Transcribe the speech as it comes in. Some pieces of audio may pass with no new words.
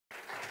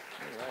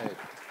All right.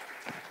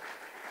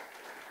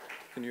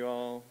 Can you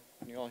all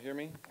hear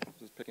me?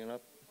 Is this picking it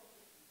up?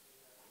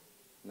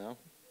 No?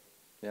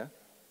 Yeah?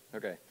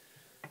 Okay.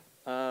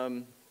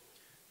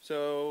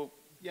 So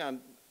yeah,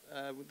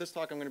 with this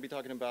talk I'm going to be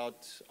talking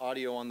about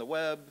audio on the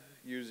web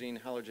using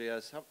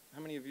howler.js. How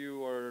many of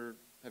you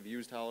have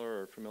used Howler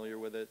or are familiar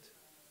with it?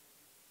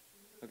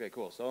 Okay,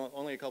 cool. So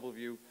only a couple of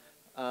you.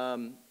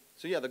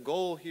 So yeah, the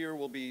goal here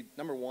will be,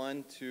 number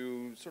one,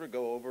 to sort of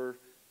go over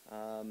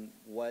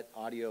what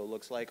audio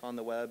looks like on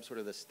the web, sort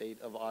of the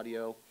state of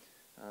audio.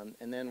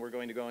 And then we're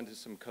going to go into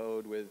some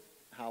code with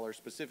Howler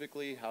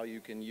specifically, how you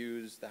can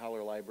use the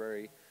Howler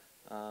library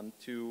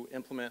to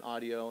implement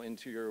audio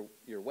into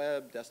your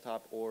web,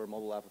 desktop, or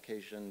mobile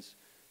applications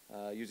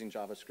using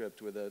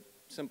JavaScript with a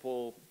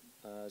simple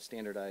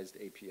standardized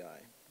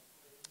API.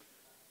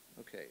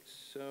 Okay,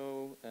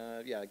 so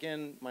yeah,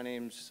 again, my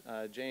name's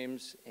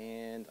James,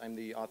 and I'm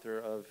the author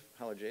of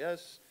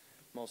howler.js.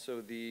 I'm also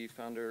the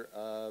founder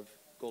of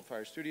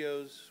GoldFire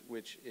Studios,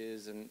 which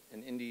is an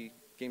indie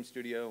game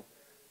studio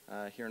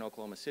here in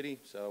Oklahoma City.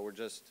 So we're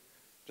just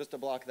a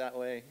block that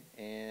way,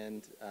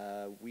 and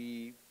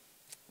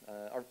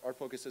our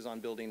focus is on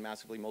building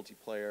massively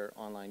multiplayer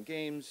online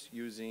games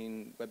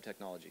using web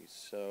technologies.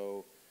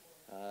 So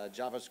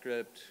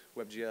JavaScript,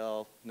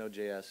 WebGL,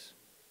 Node.js,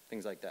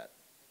 things like that.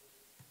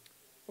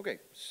 Okay,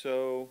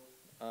 so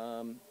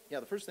yeah,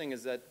 the first thing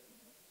is that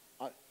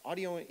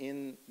audio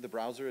in the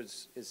browser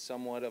is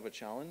somewhat of a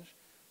challenge.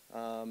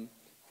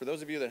 For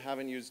those of you that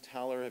haven't used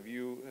Howler,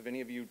 have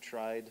any of you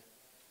tried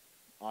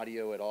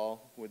audio at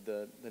all with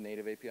the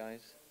native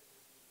APIs?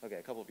 Okay,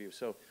 a couple of you.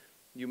 So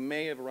you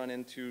may have run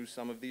into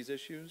some of these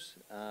issues,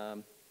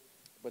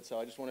 but so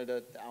I just wanted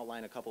to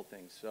outline a couple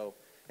things. So,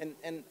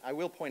 and I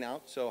will point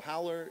out, so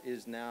Howler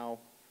is now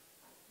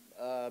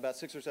about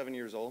 6 or 7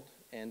 years old,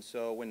 and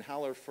so when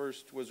Howler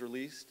first was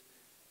released,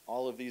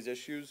 all of these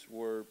issues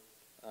were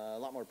a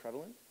lot more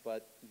prevalent,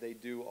 but they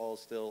do all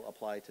still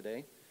apply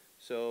today.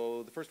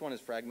 So the first one is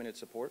fragmented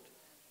support.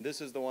 This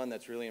is the one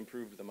that's really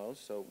improved the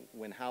most. So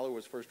when Howler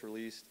was first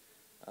released,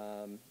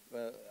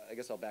 well, I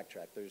guess I'll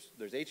backtrack.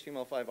 There's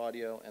HTML5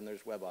 audio and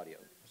there's web audio.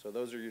 So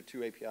those are your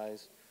two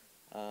APIs.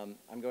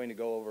 I'm going to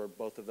go over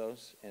both of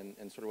those and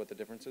sort of what the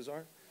differences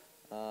are.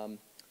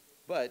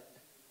 But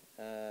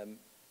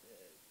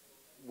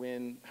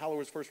when Howler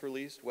was first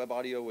released, web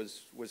audio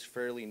was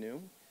fairly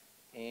new,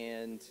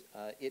 and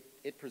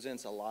it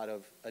presents a lot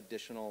of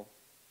additional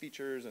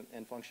features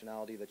and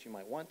functionality that you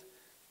might want.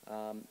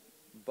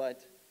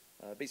 But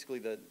basically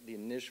the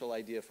initial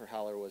idea for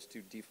Howler was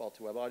to default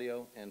to web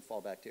audio and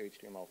fall back to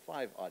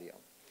HTML5 audio.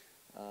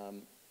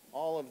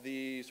 All of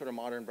the sort of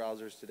modern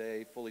browsers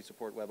today fully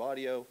support web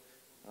audio,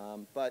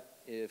 but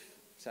if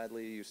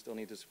sadly you still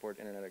need to support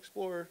Internet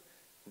Explorer,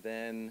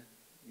 then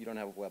you don't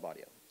have web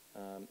audio.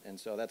 And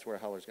so that's where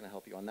Howler is going to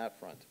help you on that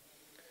front.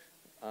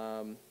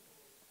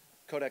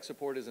 Codec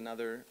support is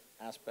another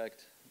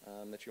aspect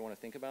that you want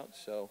to think about.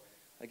 So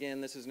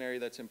again, this is an area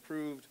that's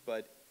improved,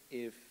 but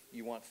if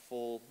you want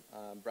full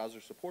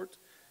browser support,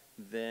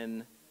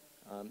 then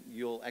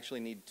you'll actually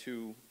need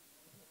two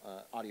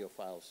audio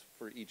files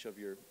for each of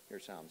your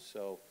sounds.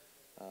 So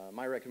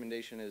my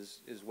recommendation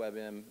is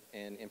WebM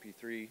and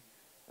MP3,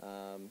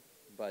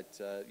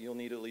 but you'll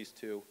need at least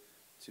two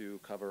to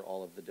cover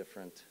all of the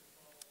different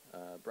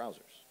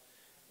browsers.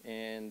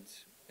 And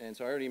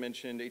so I already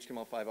mentioned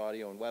HTML5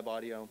 audio and web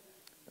audio.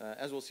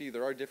 As we'll see,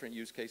 there are different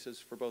use cases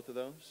for both of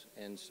those.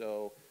 And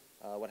so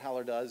what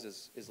Howler does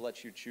is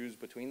let you choose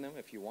between them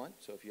if you want,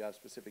 so if you have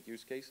specific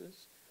use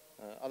cases.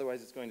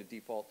 Otherwise, it's going to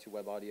default to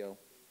web audio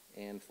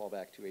and fall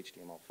back to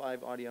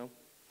HTML5 audio.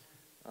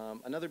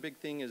 Another big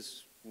thing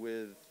is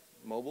with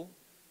mobile.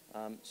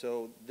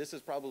 So this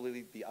is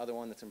probably the other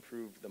one that's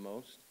improved the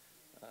most.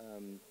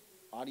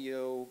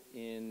 Audio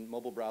in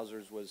mobile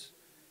browsers was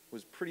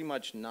pretty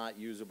much not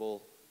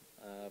usable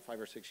 5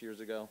 or 6 years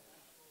ago.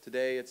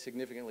 Today, it's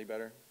significantly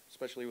better,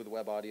 especially with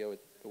web audio.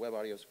 The web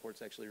audio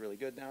support's actually really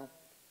good now.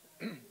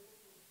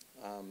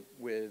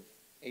 With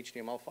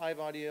HTML5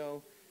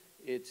 audio,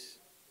 it's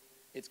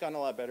gotten a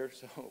lot better.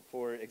 So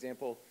for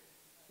example,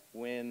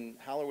 when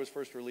Howler was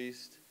first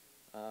released,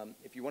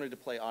 if you wanted to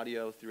play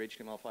audio through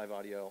HTML5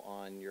 audio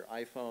on your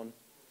iPhone,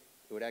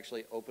 it would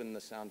actually open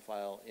the sound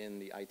file in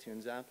the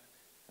iTunes app.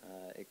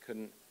 It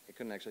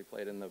couldn't actually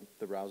play it in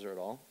the browser at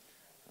all.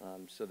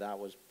 So that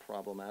was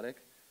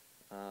problematic.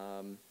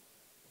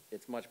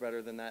 It's much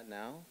better than that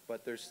now,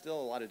 but there's still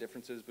a lot of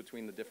differences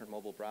between the different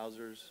mobile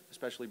browsers,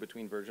 especially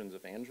between versions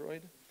of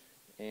Android.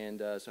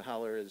 And so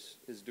Howler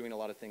is doing a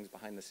lot of things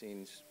behind the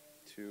scenes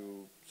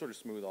to sort of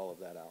smooth all of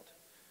that out.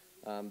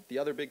 The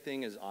other big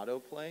thing is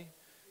autoplay.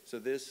 So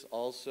this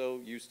also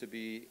used to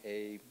be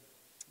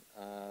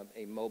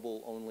a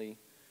mobile-only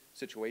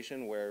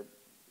situation where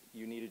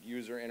you needed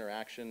user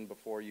interaction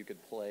before you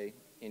could play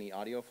any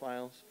audio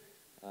files.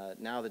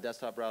 Now the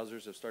desktop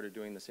browsers have started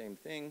doing the same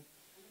thing.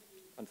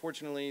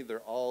 Unfortunately,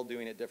 they're all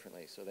doing it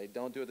differently. So they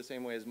don't do it the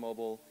same way as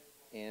mobile,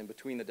 and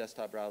between the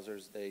desktop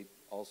browsers, they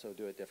also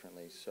do it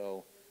differently.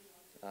 So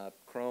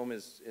Chrome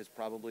is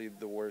probably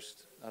the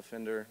worst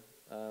offender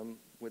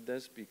with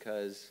this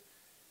because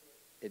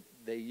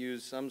they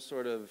use some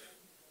sort of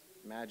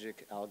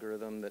magic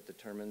algorithm that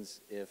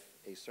determines if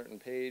a certain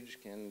page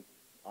can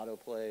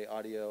autoplay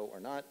audio or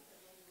not.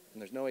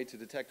 And there's no way to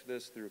detect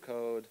this through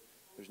code.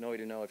 There's no way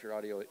to know if your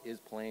audio is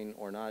playing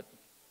or not.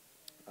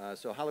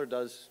 So Howler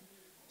does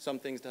some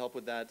things to help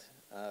with that.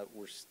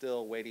 We're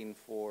still waiting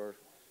for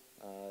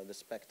the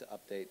spec to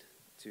update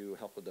to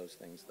help with those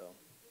things, though.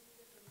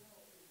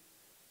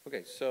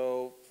 Okay,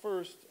 so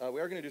first, we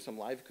are going to do some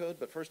live code,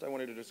 but first I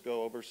wanted to just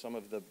go over some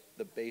of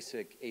the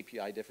basic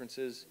API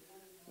differences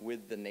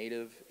with the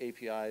native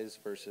APIs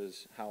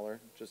versus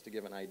Howler, just to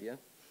give an idea.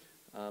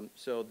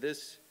 So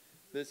this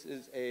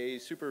is a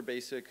super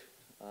basic,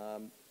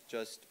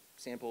 just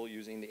sample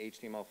using the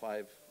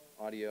HTML5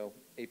 audio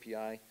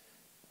API.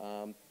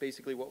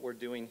 Basically what we're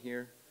doing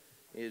here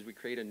is we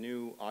create a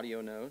new audio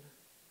node,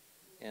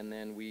 and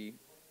then we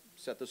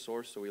set the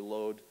source, so we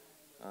load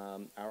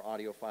our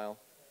audio file,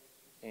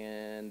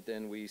 and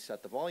then we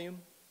set the volume,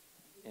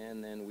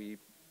 and then we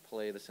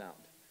play the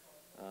sound.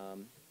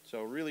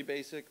 So really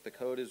basic. The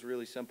code is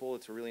really simple.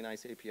 It's a really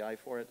nice API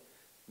for it.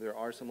 There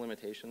are some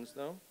limitations,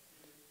 though,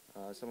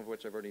 some of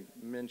which I've already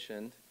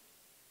mentioned.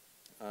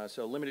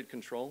 So limited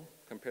control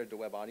compared to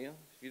web audio.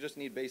 If you just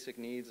need basic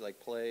needs like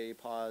play,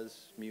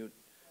 pause, mute,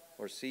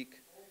 or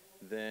seek,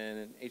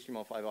 then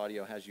HTML5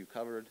 audio has you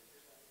covered.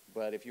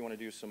 But if you want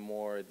to do some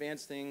more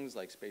advanced things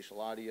like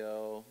spatial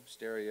audio,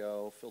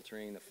 stereo,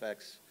 filtering,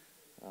 effects,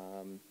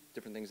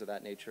 different things of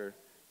that nature,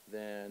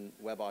 then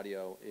web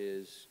audio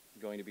is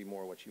going to be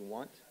more what you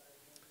want.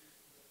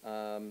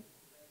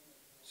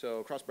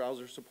 So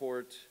cross-browser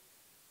support.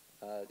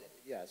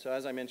 Yeah, so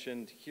as I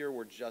mentioned, here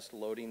we're just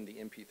loading the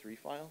MP3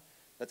 file.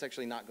 That's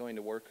actually not going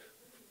to work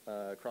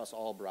across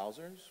all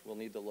browsers. We'll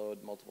need to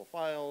load multiple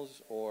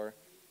files, or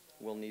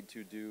we'll need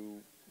to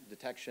do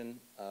detection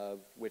of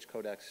which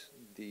codecs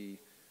the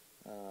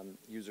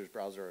user's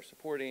browser are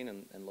supporting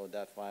and load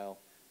that file.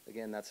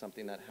 Again, that's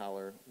something that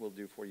Howler will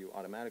do for you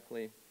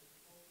automatically.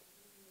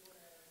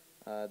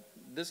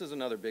 This is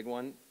another big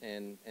one,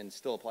 and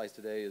still applies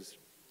today, is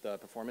the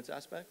performance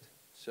aspect.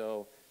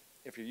 So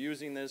if you're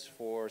using this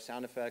for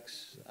sound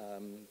effects,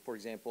 for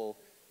example,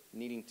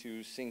 needing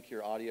to sync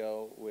your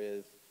audio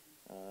with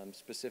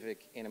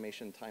specific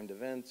animation timed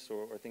events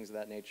or things of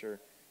that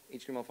nature,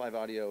 HTML5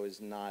 audio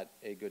is not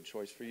a good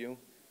choice for you.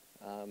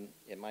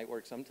 It might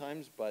work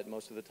sometimes, but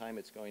most of the time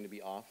it's going to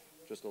be off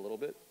just a little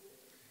bit.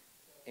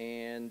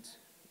 And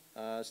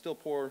still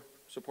poor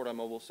support on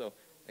mobile. So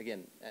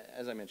again,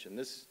 as I mentioned,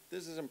 this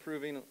is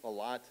improving a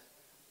lot.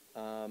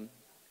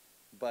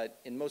 But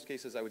in most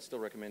cases, I would still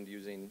recommend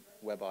using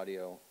web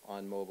audio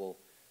on mobile,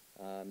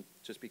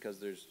 just because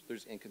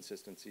there's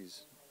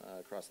inconsistencies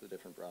across the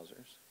different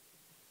browsers.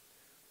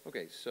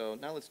 Okay, so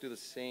now let's do the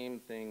same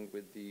thing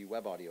with the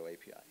web audio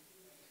API.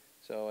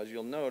 So as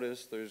you'll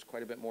notice, there's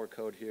quite a bit more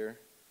code here.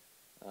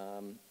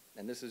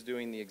 And this is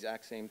doing the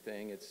exact same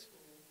thing.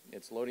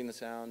 It's loading the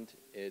sound,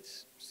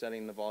 it's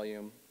setting the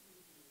volume,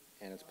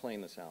 and it's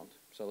playing the sound.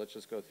 So let's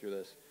just go through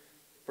this.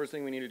 First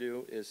thing we need to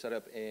do is set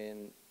up a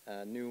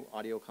new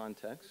audio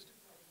context.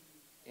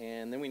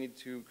 And then we need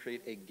to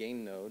create a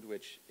gain node,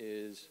 which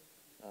is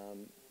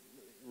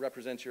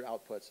represents your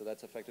output. So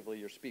that's effectively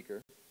your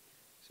speaker.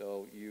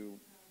 So you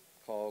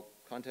call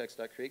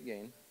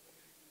context.createGain.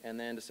 And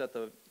then to set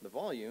the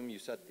volume, you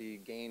set the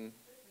gain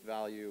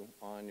value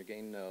on your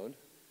gain node.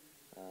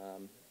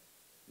 In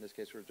this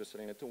case, we're just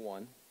setting it to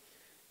 1.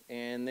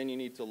 And then you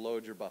need to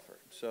load your buffer.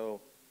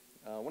 So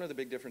one of the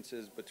big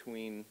differences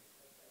between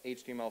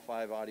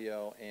HTML5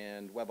 audio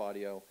and web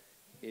audio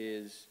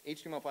is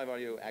HTML5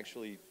 audio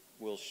actually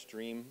will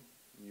stream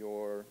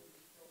your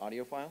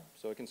audio file,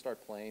 so it can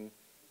start playing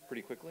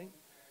pretty quickly.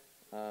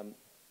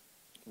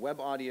 Web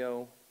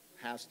audio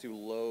has to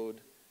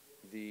load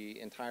the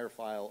entire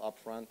file up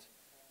front,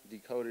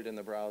 decode it in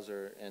the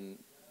browser,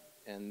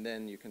 and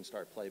then you can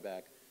start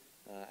playback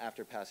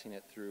after passing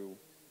it through,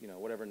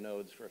 whatever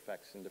nodes for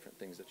effects and different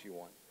things that you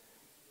want.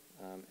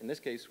 In this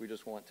case, we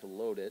just want to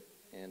load it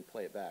and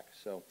play it back.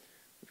 So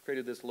we've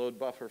created this load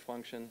buffer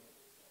function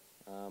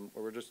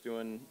where we're just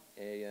doing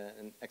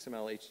an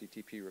XML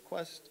HTTP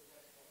request,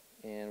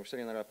 and we're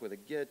setting that up with a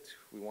GET.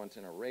 We want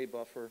an array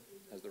buffer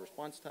as the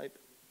response type.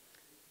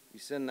 We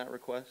send that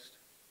request,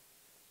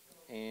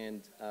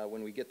 and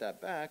when we get that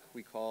back,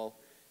 we call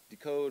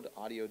decode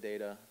audio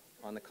data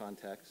on the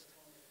context.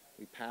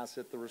 We pass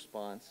it the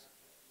response.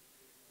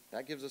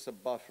 That gives us a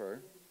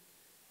buffer,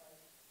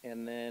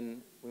 and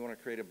then we want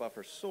to create a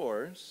buffer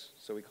source,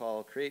 so we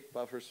call create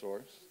buffer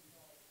source.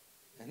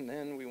 And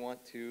then we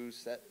want to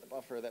set the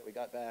buffer that we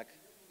got back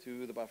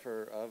to the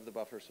buffer of the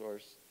buffer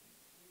source.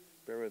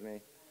 Bear with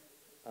me.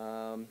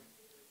 And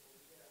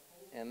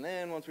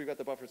then once we've got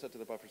the buffer set to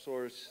the buffer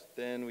source,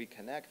 then we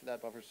connect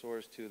that buffer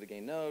source to the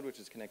gain node, which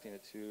is connecting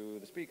it to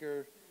the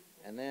speaker.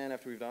 And then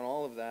after we've done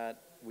all of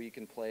that, we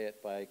can play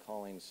it by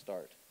calling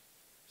start.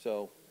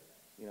 So,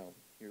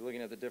 you're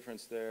looking at the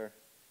difference there,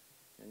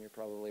 and you're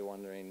probably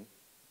wondering,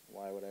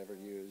 why would I ever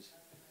use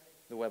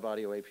the web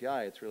audio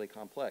API? It's really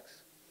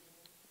complex.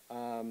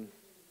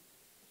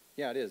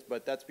 Yeah, it is,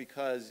 but that's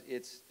because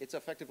it's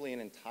effectively an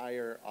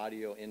entire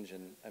audio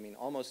engine. I mean,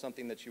 almost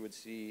something that you would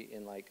see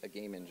in like a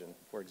game engine,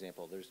 for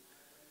example.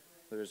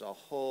 There's a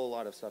whole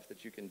lot of stuff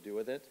that you can do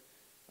with it.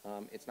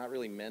 It's not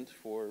really meant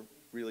for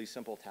really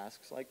simple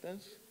tasks like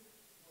this,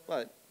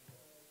 but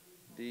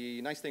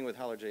the nice thing with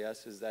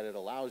howler.js is that it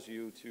allows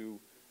you to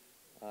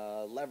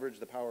leverage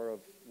the power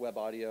of web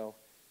audio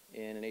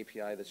in an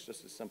API that's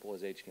just as simple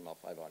as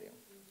HTML5 audio.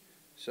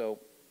 So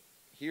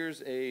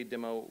here's a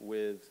demo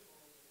with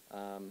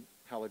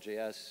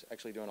howler.js,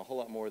 actually doing a whole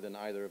lot more than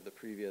either of the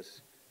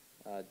previous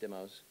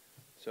demos.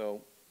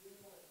 So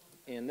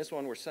in this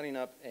one, we're setting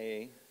up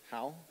a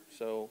howl.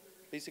 So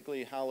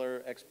basically,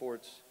 Howler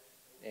exports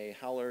a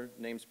Howler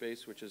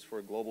namespace, which is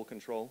for global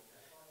control,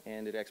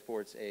 and it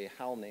exports a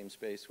howl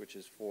namespace, which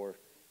is for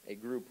a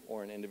group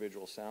or an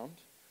individual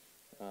sound.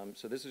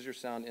 So this is your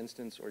sound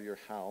instance or your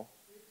howl,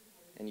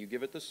 and you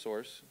give it the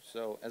source.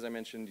 So as I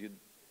mentioned,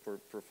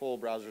 for full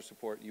browser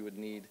support, you would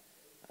need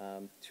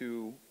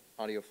 2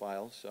 audio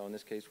files. So in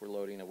this case, we're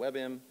loading a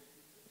WebM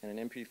and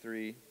an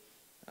MP3,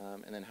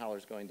 and then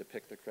Howler's going to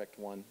pick the correct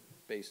one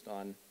based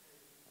on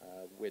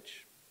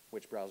which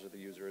browser the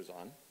user is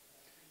on.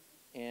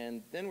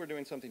 And then we're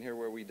doing something here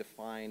where we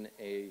define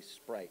a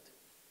sprite.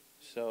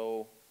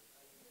 So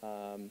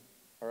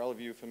are all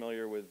of you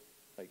familiar with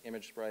like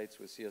image sprites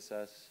with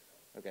CSS?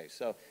 Okay,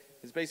 so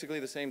it's basically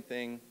the same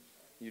thing.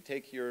 You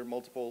take your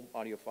multiple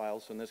audio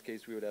files. So in this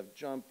case, we would have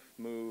jump,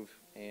 move,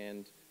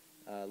 and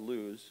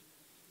lose.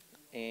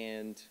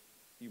 And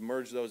you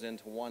merge those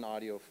into one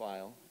audio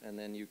file, and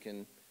then you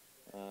can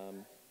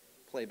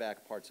play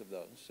back parts of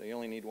those. So you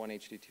only need one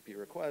HTTP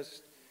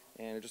request,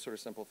 and it just sort of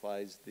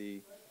simplifies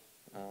the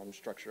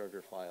structure of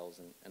your files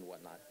and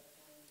whatnot.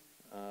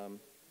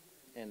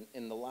 And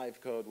in the live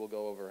code, we'll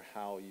go over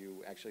how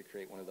you actually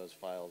create one of those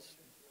files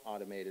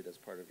automated as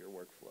part of your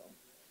workflow.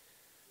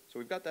 So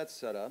we've got that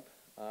set up.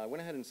 I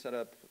went ahead and set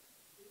up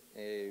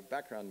a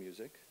background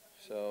music.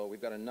 So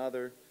we've got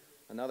another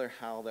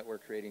howl that we're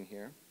creating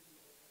here.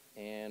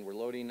 And we're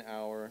loading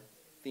our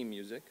theme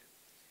music.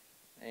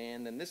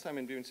 And then this time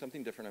I'm doing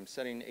something different. I'm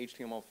setting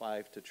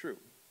HTML5 to true.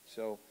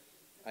 So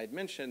I had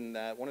mentioned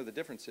that one of the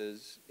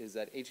differences is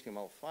that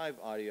HTML5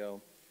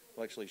 audio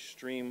will actually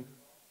stream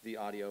the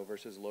audio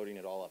versus loading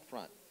it all up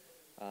front.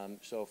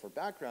 So for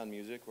background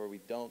music, where we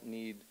don't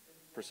need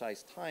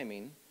precise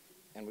timing,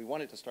 and we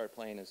want it to start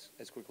playing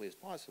as quickly as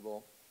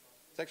possible,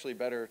 it's actually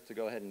better to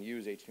go ahead and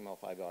use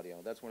HTML5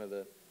 audio. That's one of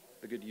the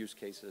good use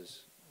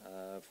cases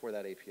for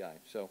that API.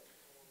 So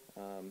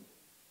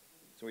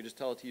we just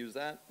tell it to use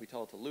that. We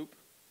tell it to loop,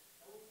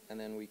 and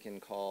then we can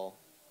call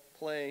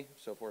play.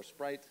 So for a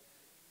sprite,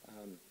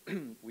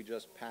 we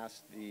just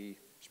pass the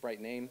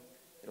sprite name.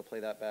 It'll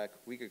play that back.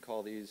 We could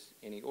call these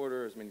any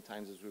order as many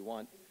times as we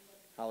want.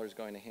 Howler's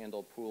going to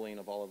handle pooling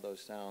of all of those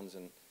sounds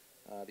and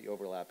the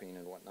overlapping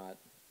and whatnot,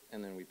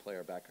 and then we play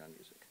our background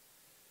music.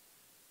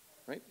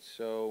 Right?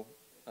 So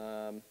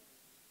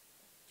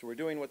we're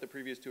doing what the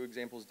previous 2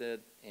 examples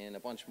did and a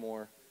bunch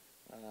more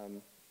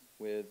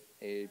with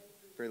a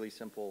fairly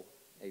simple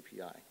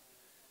API.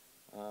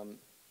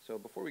 So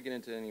before we get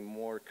into any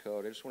more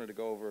code, I just wanted to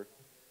go over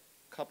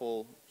a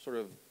couple sort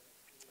of,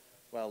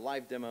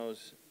 live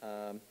demos.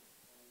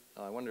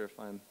 I wonder if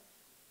I'm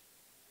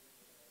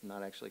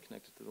not actually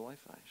connected to the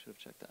Wi-Fi. I should have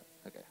checked that.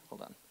 Okay,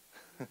 hold on.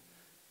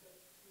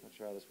 Not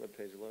sure how this web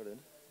page loaded.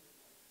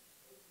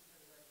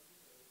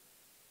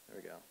 There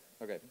we go.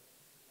 Okay,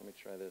 let me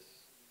try this.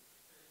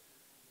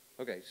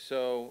 Okay,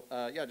 so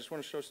yeah, I just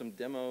want to show some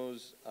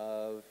demos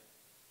of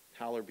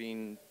Howler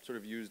being sort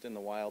of used in the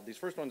wild. These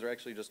first ones are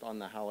actually just on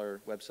the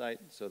Howler website,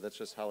 so that's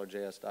just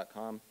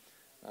howlerjs.com.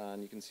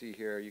 And you can see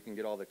here, you can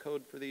get all the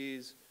code for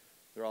these.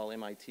 They're all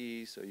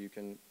MIT, so you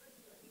can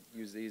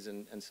use these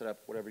and set up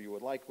whatever you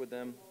would like with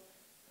them.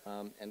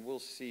 And we'll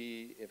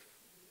see if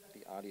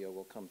the audio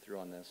will come through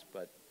on this.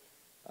 But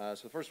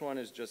so the first one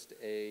is just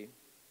a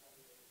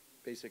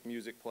basic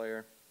music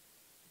player.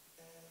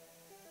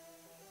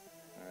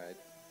 All right.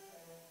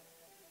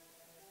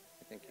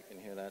 I think you can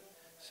hear that.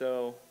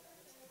 So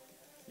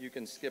you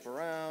can skip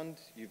around.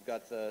 You've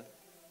got the,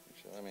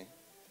 actually, let me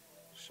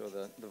show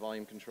the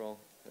volume control.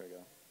 There we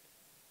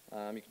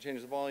go. You can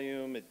change the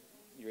volume.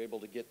 You're able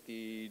to get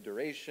the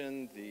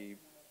duration, the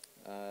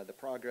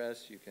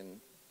progress. You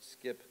can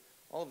skip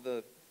all of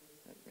the,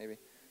 maybe,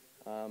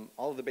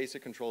 all of the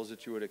basic controls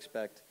that you would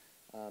expect.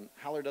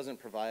 Howler doesn't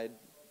provide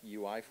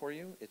UI for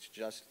you. It's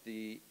just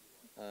the,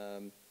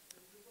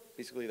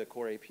 basically the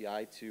core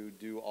API to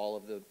do all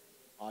of the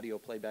audio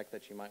playback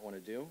that you might want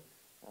to do.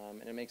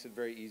 And it makes it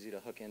very easy to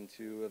hook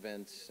into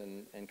events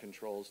and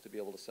controls to be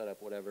able to set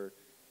up whatever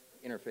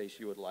interface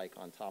you would like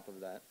on top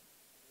of that.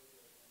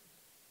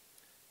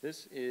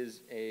 This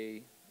is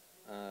a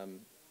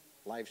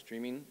live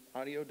streaming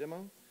audio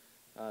demo.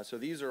 So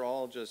these are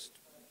all just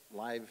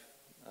live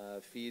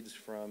feeds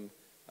from,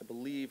 I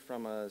believe,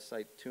 from a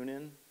site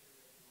TuneIn.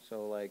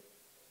 So like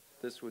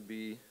this would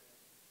be,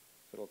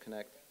 if it'll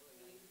connect.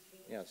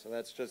 Yeah, so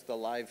that's just a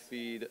live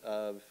feed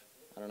of,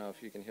 I don't know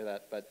if you can hear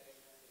that, but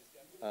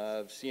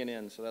of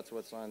CNN. So that's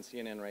what's on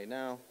CNN right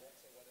now.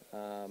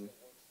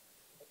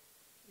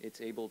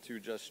 it's able to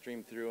just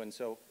stream through. And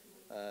so,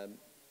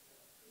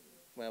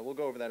 well, we'll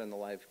go over that in the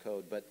live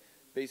code, but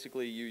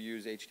basically you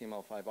use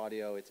HTML5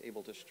 audio. It's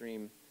able to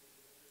stream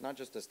not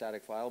just a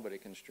static file, but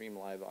it can stream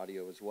live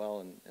audio as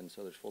well, and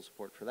so there's full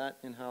support for that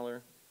in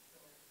Howler.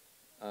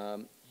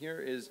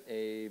 Here is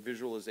a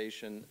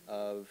visualization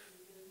of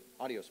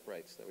audio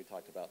sprites that we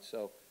talked about.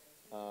 So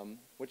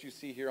what you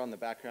see here on the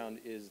background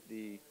is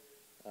the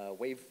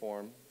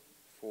waveform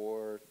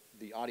for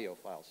the audio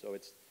file. So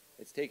it's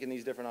taken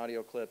these different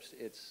audio clips,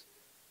 it's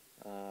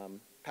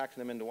packed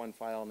them into one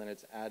file, and then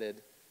it's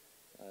added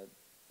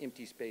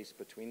empty space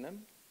between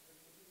them.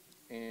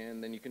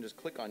 And then you can just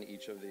click on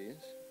each of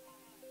these,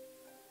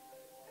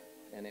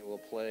 and it will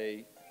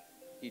play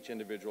each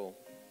individual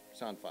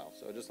sound file.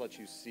 So it just lets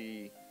you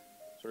see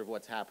sort of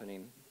what's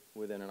happening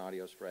within an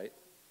audio sprite.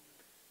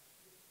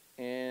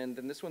 And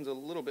then this one's a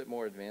little bit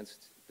more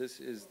advanced. This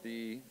is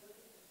the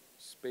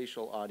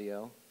spatial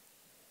audio.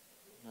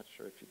 I'm not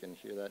sure if you can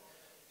hear that.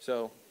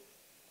 So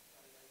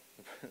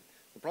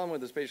the problem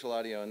with the spatial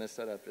audio in this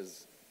setup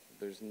is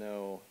there's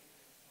no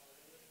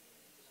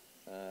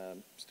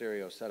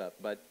stereo setup,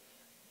 but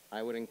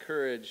I would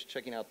encourage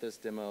checking out this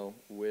demo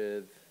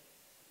with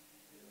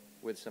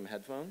some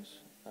headphones.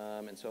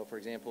 And so, for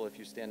example, if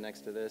you stand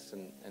next to this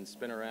and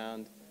spin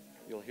around,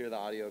 you'll hear the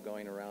audio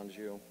going around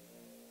you.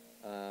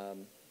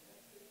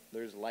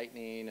 There's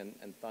lightning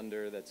and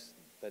thunder that's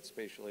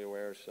spatially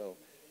aware, so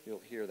you'll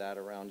hear that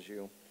around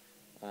you.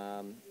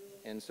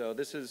 And so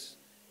this is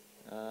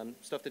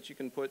stuff that you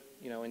can put,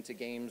 into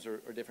games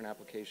or different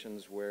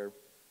applications where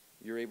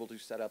you're able to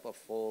set up a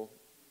full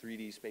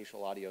 3D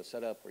spatial audio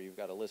setup where you've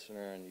got a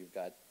listener and you've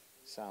got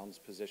sounds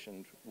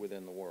positioned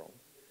within the world.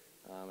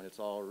 And it's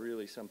all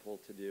really simple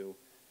to do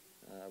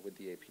with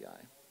the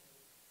API.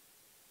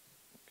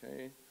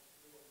 Okay.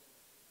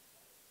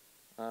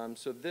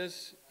 So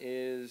this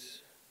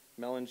is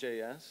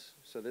melon.js.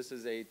 So this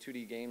is a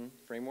 2D game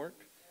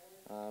framework,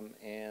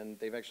 and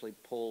they've actually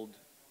pulled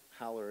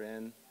Howler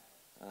in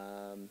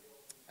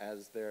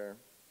as their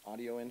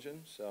audio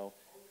engine. So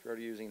if you're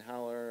already using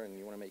Howler and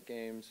you want to make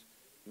games,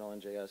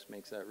 melon.js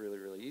makes that really,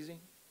 really easy.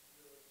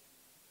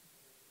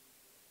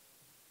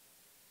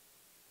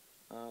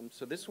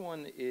 So this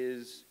one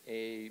is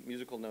a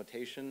musical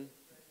notation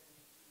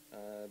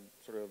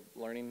sort of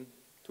learning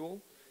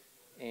tool,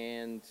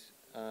 and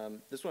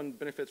this one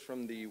benefits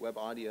from the web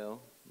audio.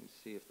 Let me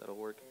see if that'll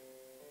work.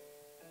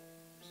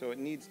 So it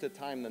needs to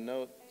time the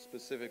note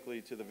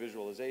specifically to the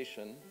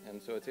visualization,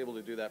 and so it's able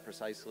to do that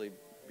precisely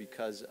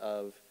because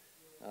of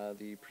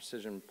the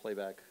precision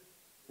playback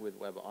with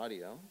web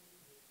audio.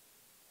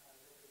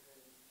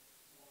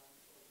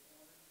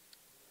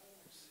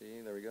 Let's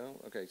see, there we go.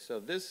 Okay, so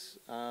this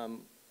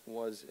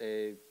was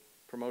a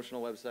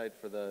promotional website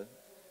for the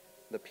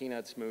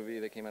Peanuts movie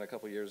that came out a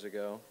couple years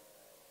ago.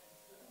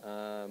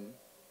 So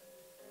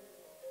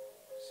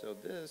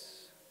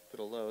this, if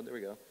it'll load, there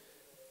we go.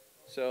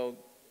 So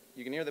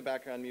you can hear the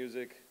background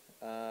music.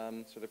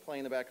 So they're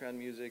playing the background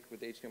music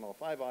with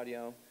HTML5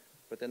 audio,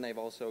 but then they've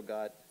also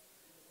got,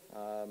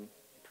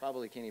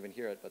 probably can't even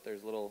hear it, but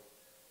there's little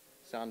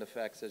sound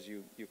effects as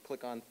you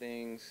click on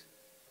things.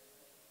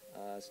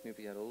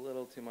 Snoopy had a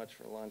little too much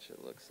for lunch,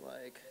 it looks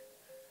like.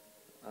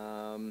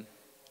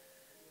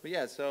 But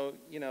yeah, so,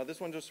 this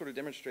one just sort of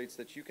demonstrates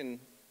that you can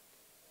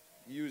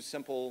use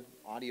simple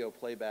audio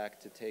playback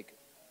to take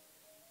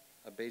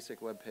a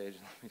basic web page,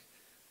 let me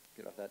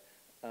get off that,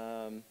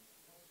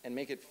 and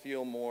make it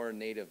feel more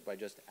native by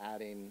just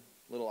adding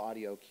little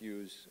audio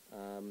cues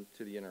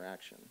to the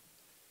interaction.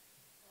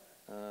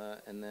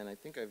 And then I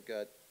think I've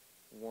got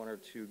one or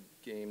two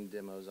game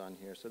demos on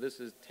here. So this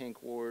is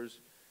Tank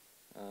Wars.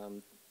 I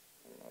don't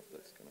know if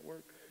that's going to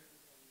work.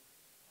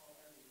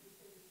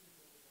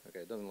 Okay,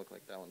 it doesn't look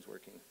like that one's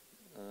working.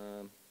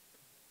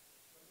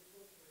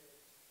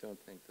 Don't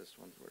think this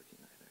one's working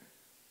either.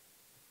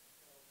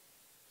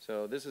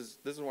 So this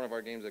is one of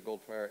our games at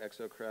GoldFire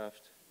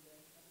Exocraft.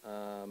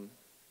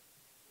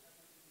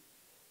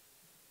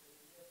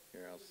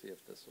 Here, I'll see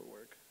if this will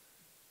work.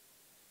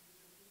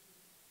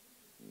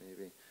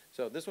 Maybe.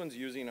 So this one's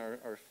using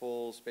our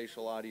full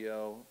spatial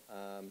audio,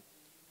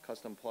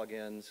 custom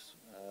plugins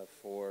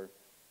for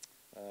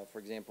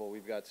example,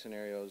 we've got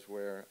scenarios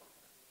where,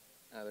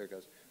 there it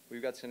goes.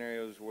 We've got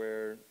scenarios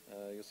where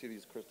you'll see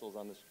these crystals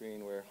on the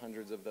screen where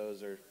hundreds of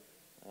those are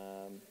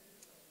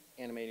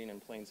animating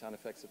and playing sound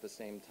effects at the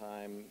same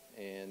time,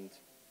 and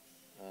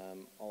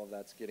all of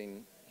that's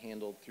getting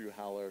handled through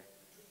Howler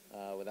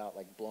without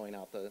like blowing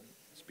out the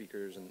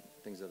speakers and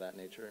things of that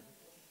nature.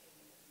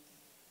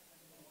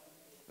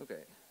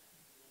 Okay.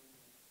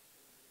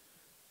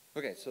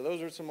 Okay, so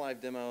those are some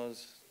live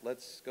demos.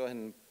 Let's go ahead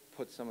and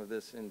put some of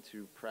this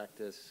into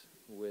practice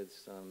with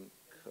some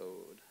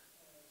code.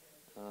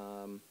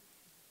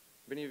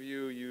 Have any of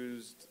you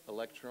used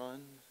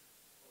Electron?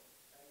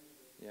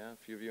 Yeah, a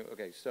few of you.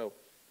 Okay, so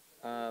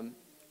I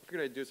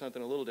figured I'd do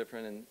something a little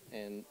different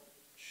and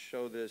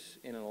show this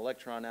in an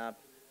Electron app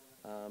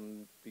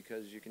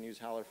because you can use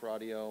Howler for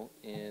audio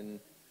in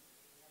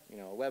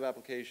a web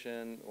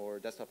application or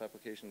desktop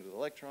applications with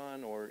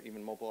Electron, or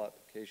even mobile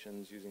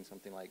applications using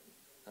something like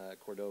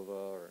Cordova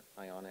or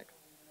Ionic.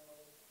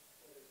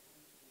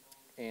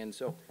 And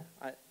so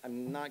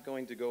I'm not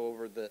going to go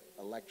over the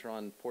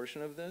Electron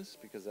portion of this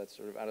because that's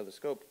sort of out of the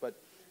scope,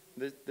 but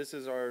this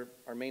is our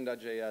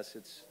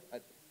main.js.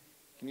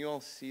 Can you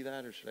all see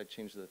that, or should I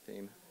change the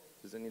theme?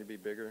 Does it need to be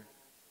bigger?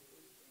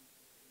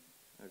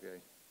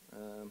 Okay.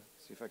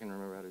 See if I can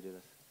remember how to do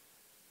this.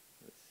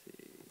 Let's see.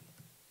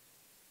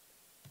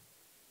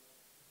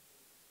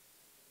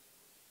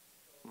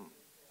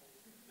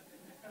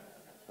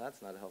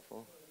 That's not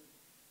helpful.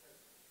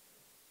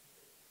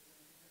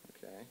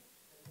 Okay.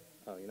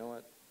 Oh, you know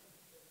what?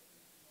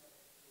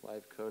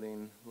 Live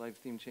coding, live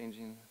theme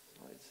changing.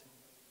 That's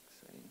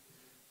exciting.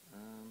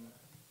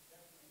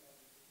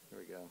 Here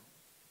we go.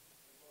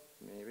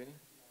 Maybe?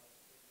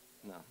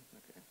 No.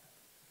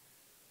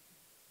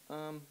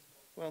 Okay.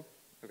 Well,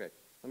 okay.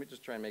 Let me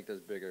just try and make this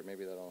bigger.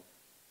 Maybe that'll.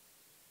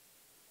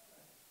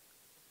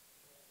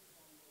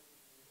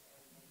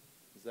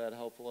 Is that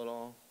helpful at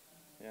all?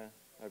 Yeah?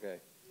 Okay.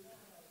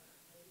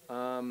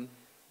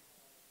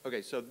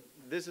 Okay, so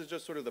this is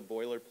just sort of the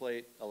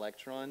boilerplate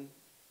Electron,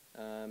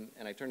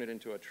 and I turned it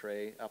into a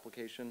tray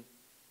application.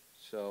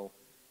 So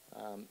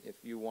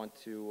if you want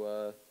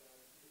to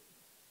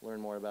learn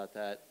more about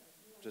that,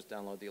 just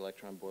download the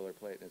Electron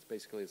boilerplate, and it's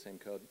basically the same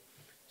code.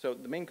 So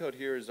the main code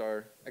here is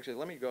actually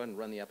let me go ahead and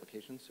run the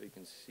application so you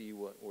can see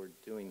what we're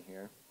doing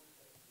here.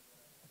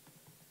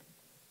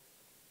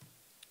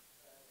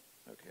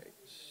 Okay,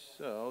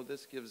 so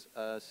this gives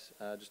us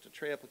just a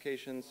tray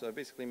application. So I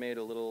basically made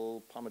a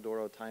little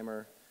Pomodoro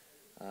timer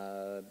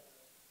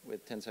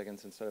with 10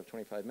 seconds instead of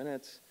 25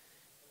 minutes.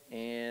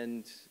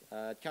 And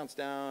it counts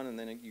down, and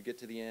then you get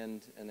to the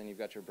end, and then you've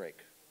got your break,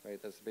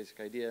 right? That's the basic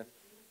idea.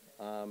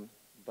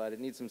 But it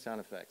needs some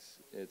sound effects.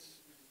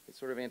 It's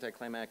sort of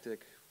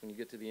anticlimactic when you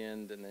get to the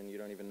end, and then you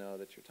don't even know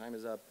that your time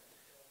is up.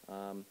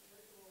 And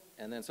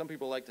then some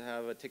people like to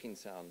have a ticking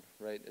sound,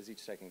 right, as each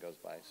second goes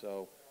by.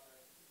 So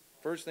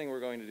first thing we're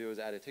going to do is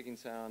add a ticking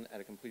sound,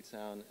 add a complete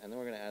sound, and then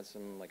we're going to add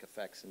some like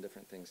effects and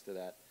different things to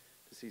that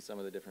to see some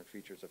of the different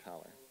features of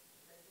Howler.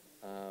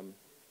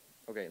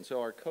 Okay, and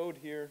so our code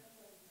here,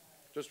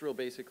 just real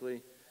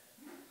basically,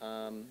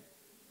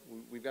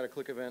 we've got a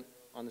click event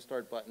on the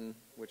start button,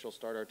 which will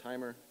start our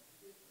timer.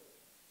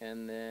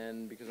 And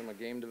then because I'm a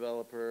game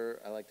developer,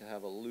 I like to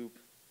have a loop,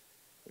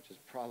 which is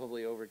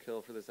probably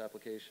overkill for this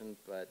application,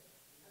 but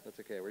that's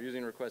okay. We're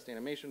using request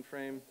animation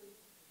frame.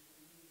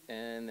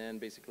 And then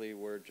basically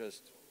we're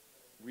just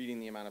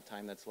reading the amount of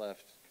time that's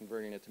left,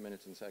 converting it to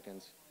minutes and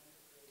seconds,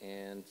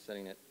 and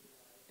setting it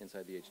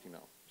inside the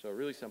HTML. So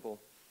really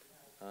simple.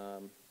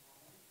 So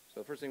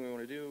the first thing we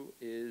want to do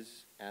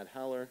is add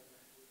Howler.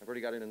 I've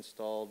already got it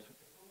installed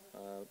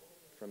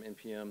from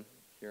npm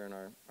here in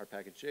our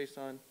package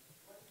JSON.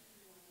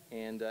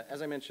 And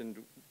as I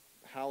mentioned,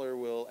 Howler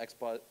will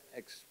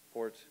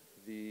export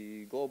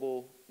the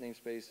global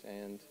namespace,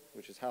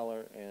 which is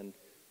Howler, and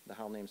the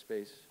Howl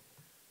namespace.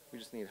 We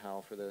just need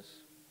Howl for this.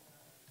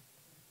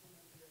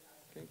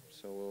 Okay,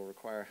 so we'll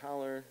require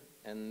Howler,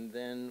 and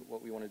then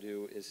what we want to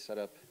do is set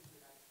up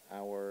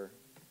our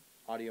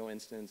audio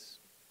instance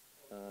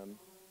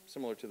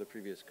similar to the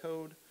previous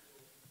code.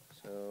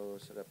 So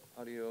set up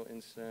audio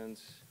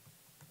instance,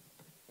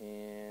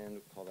 and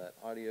we'll call that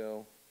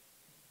audio,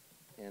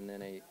 and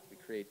then we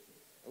create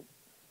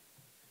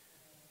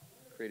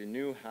a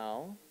new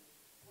Howl,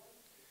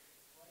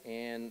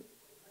 and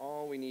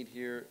all we need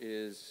here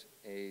is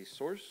a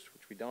source,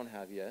 which we don't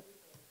have yet,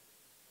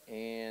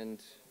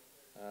 and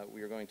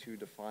we are going to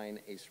define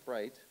a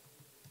sprite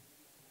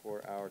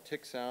for our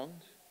tick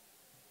sound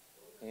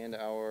and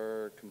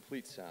our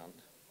complete sound.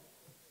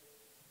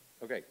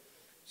 Okay,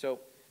 so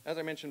as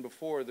I mentioned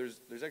before, there's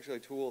actually a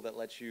tool that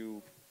lets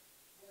you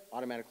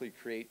automatically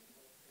create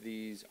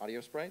these audio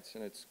sprites,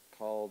 and it's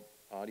called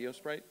Audio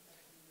Sprite.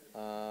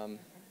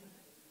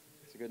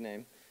 It's a good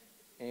name.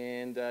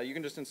 And you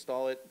can just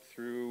install it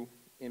through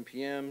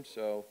npm,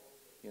 so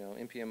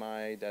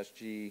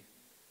npmi-g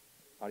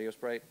audio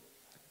sprite,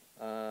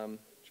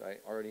 which I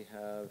already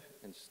have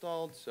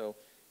installed. So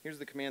here's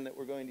the command that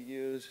we're going to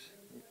use.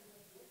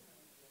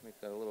 Make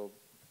that a little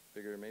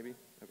bigger, maybe.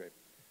 Okay.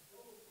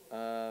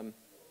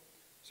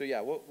 So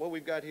yeah, what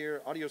we've got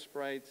here, audio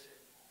sprite.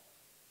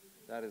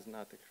 That is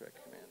not the correct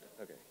command.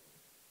 Okay.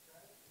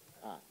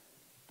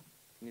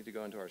 We need to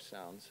go into our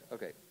sounds.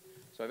 Okay.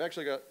 So I've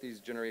actually got these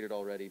generated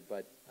already,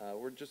 but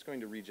we're just going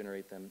to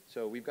regenerate them.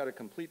 So we've got a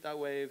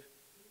complete.wave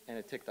and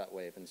a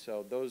tick.wave. And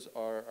so those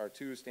are our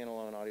two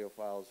standalone audio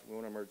files. We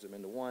want to merge them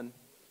into one.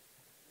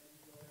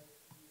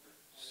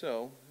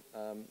 So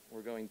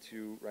we're going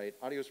to write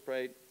audio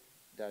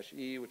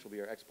sprite-e, which will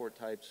be our export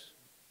types.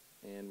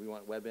 And we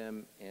want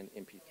WebM and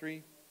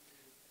MP3.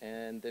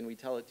 And then we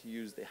tell it to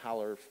use the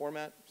Howler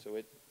format. So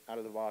it, out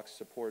of the box,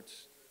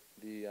 supports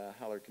the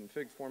Howler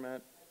config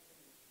format.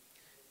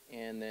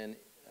 And then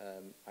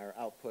our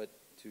output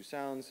to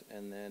sounds,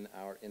 and then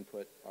our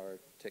input are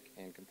tick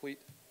and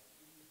complete.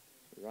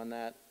 So we run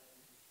that.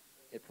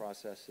 It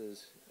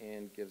processes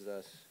and gives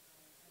us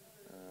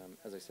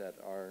as I said,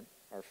 are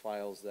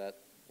files that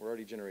were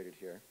already generated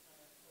here.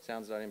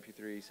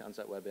 Sounds.mp3,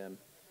 sounds.webm, and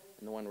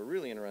the one we're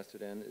really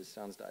interested in is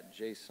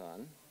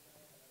sounds.json.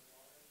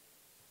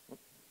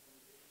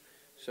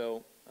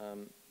 So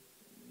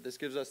this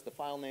gives us the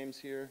file names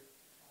here,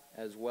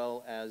 as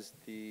well as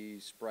the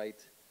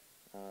sprite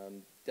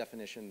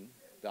definition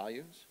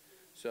values.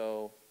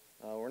 So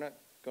we're not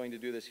going to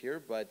do this here,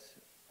 but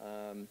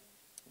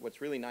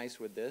what's really nice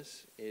with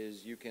this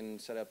is you can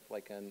set up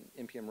like an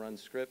npm run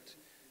script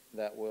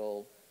that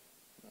will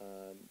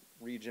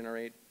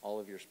regenerate all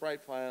of your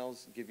sprite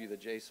files, give you the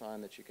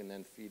JSON that you can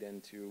then feed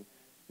into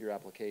your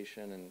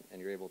application, and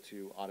you're able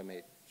to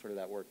automate sort of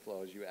that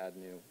workflow as you add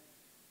new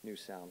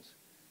sounds.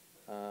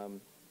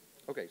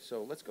 Okay,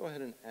 so let's go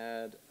ahead and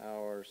add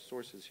our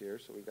sources here.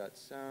 So we've got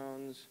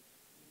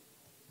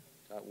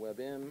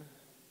sounds.webm,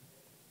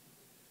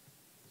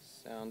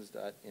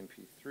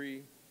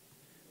 sounds.mp3,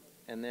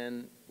 and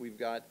then we've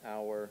got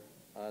our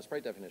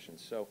sprite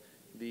definitions. So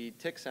the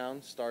tick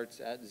sound starts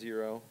at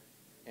 0,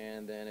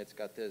 and then it's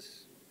got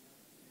this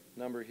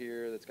number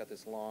here that's got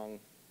this long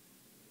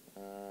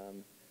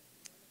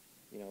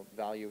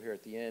value here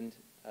at the end.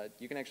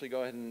 You can actually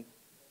go ahead and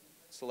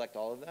select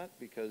all of that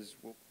because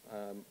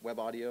web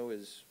audio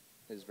is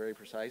very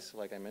precise,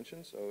 like I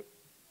mentioned, so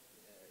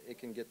it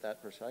can get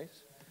that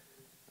precise.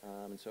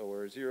 And so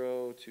we're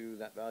 0 to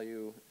that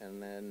value,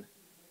 and then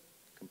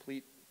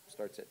complete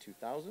starts at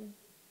 2000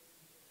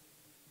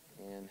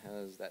 and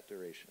has that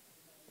duration.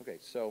 Okay,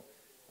 so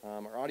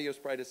our audio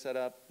sprite is set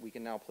up. We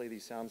can now play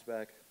these sounds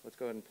back. Let's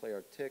go ahead and play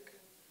our tick.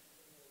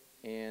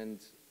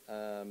 And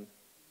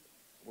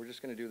we're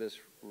just going to do this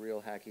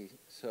real hacky.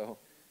 So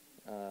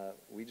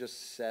we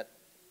just set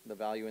the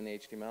value in the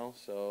HTML.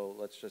 So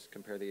let's just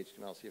compare the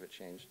HTML, see if it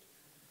changed.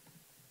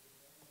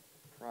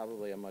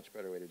 Probably a much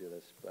better way to do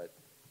this, but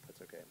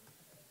that's okay.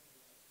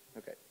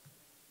 Okay.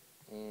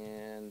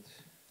 And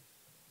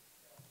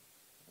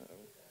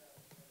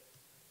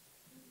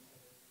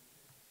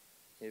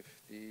if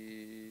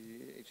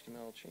the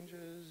HTML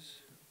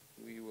changes,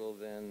 we will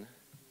then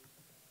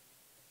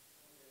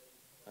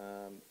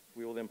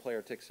play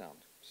our tick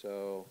sound.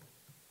 So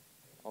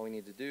all we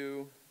need to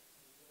do,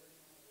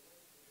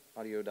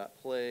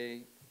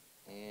 audio.play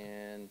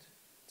and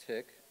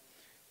tick,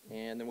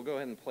 and then we'll go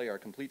ahead and play our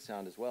complete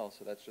sound as well.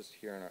 So that's just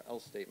here in our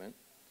else statement.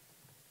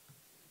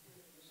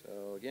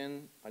 So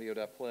again,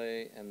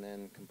 audio.play and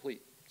then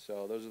complete.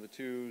 So those are the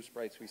two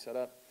sprites we set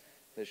up.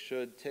 This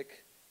should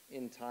tick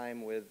in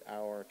time with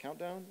our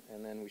countdown,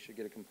 and then we should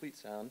get a complete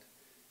sound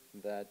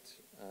that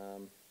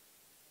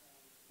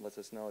lets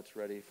us know it's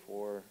ready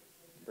for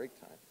break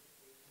time.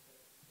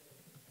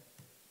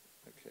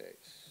 Okay,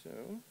 so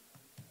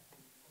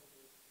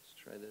let's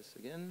try this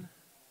again.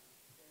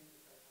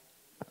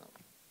 Oh,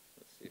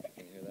 let's see if you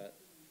can hear that.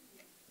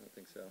 I don't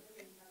think so.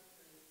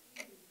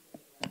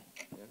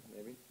 Yeah,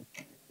 maybe?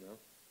 No?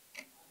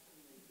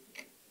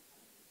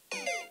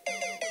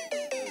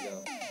 There we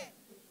go.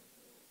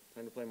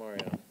 Time to play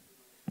Mario.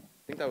 I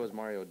think that was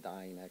Mario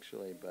dying,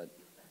 actually, but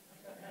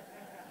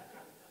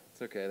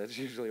it's okay. That's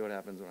usually what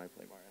happens when I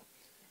play Mario.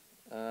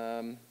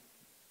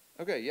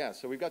 Okay, yeah,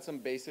 so we've got some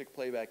basic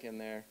playback in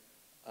there.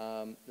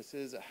 This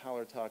is a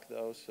howler talk,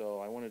 though, so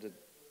I wanted to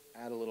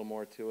add a little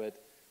more to it.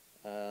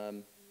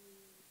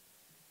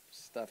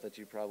 Stuff that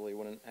you probably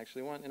wouldn't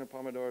actually want in a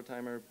Pomodoro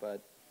timer,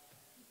 but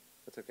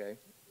that's okay.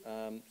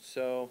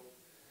 So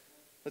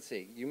let's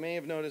see. You may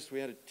have noticed we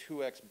had a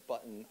 2x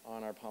button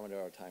on our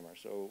Pomodoro timer,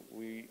 so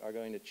we are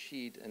going to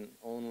cheat and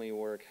only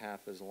work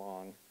half as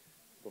long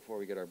before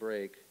we get our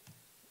break.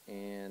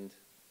 And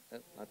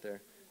not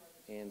there.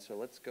 And so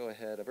let's go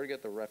ahead. I've already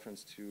got the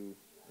reference to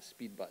the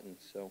speed button,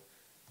 so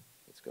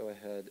let's go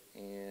ahead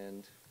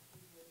and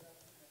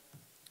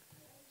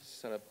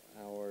set up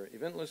our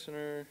event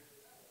listener.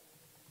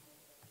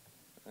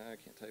 I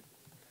can't type.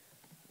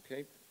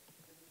 Okay.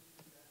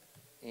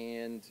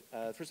 And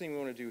the first thing we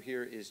want to do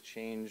here is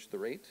change the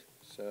rate.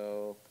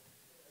 So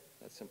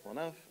that's simple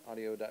enough.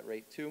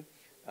 Audio.rate2.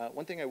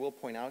 One thing I will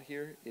point out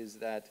here is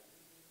that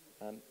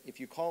if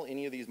you call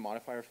any of these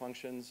modifier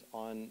functions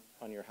on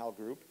your HAL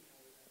group,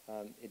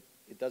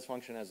 it does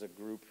function as a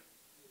group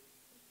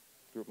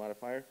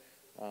modifier.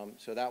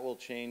 So that will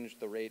change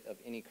the rate of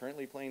any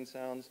currently playing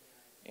sounds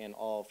and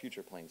all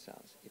future playing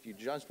sounds. If you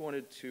just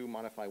wanted to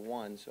modify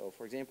one, so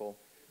for example,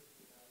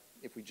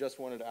 if we just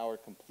wanted our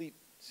complete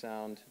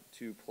sound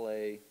to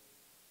play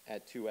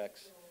at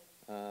 2x,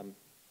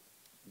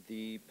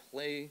 the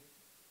play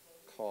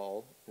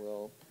call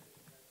will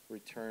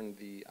return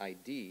the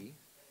ID,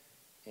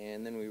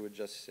 and then we would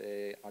just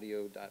say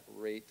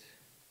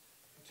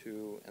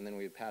audio.rate2, and then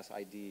we would pass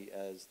ID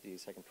as the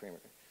second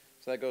parameter.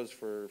 So that goes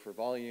for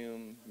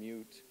volume,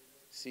 mute,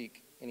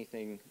 seek,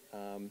 anything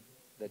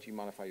that you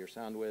modify your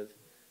sound with.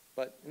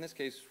 But in this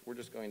case, we're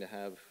just going to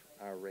have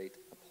our rate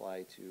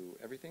apply to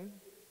everything.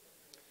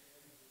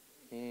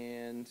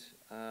 And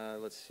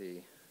let's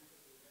see.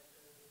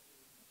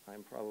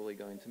 I'm probably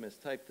going to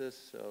mistype this,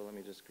 so let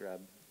me just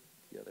grab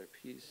the other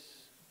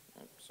piece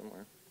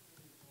somewhere.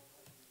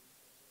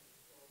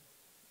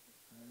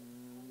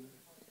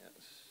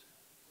 Yes.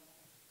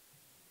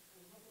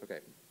 Okay,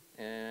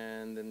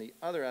 and then the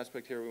other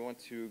aspect here, we want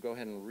to go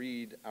ahead and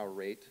read our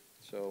rate.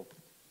 So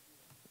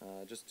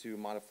just to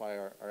modify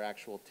our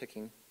actual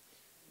ticking.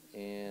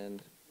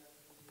 And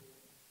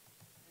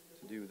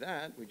to do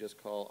that, we just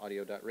call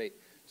audio.rate.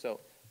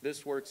 So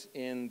this works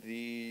in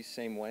the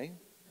same way.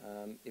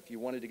 If you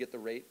wanted to get the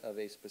rate of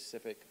a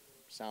specific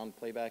sound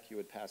playback, you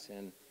would pass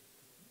in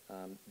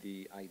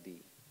the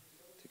ID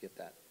to get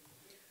that.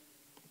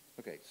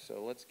 Okay,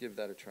 so let's give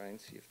that a try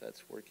and see if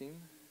that's working.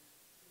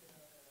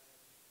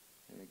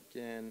 And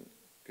again,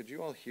 could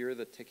you all hear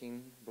the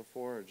ticking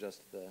before or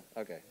just the,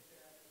 okay.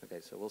 Okay,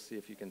 so we'll see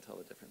if you can tell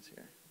the difference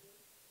here.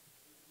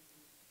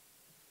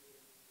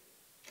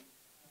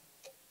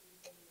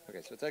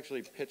 Okay, so it's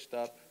actually pitched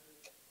up,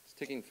 it's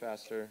ticking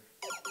faster,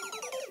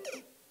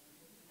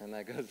 and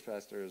that goes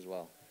faster as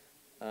well.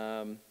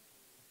 So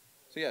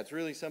yeah, it's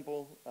really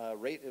simple.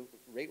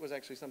 Rate was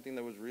actually something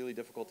that was really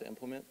difficult to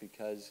implement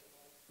because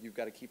you've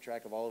got to keep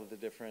track of all of the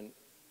different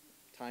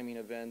timing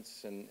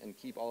events and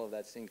keep all of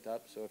that synced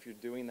up. So if you're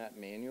doing that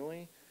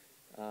manually,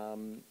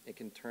 it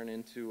can turn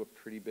into a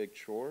pretty big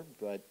chore,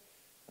 but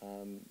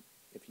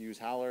if you use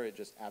Howler, it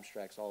just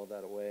abstracts all of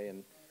that away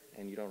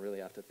and you don't really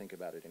have to think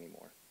about it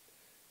anymore.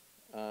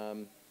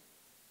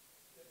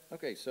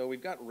 Okay, so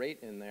we've got rate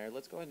in there.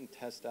 Let's go ahead and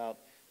test out.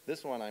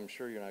 This one I'm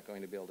sure you're not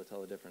going to be able to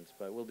tell the difference,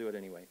 but we'll do it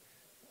anyway.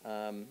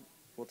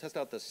 We'll test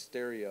out the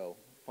stereo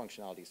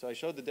functionality. So I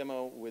showed the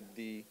demo with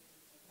the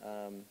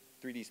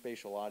 3D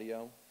spatial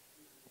audio,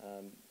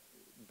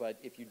 but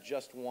if you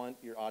just want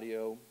your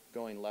audio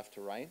going left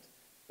to right,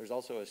 there's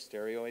also a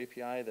stereo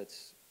API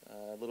that's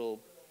a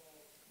little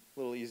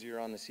easier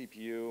on the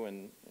CPU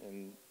and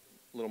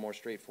a little more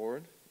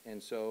straightforward.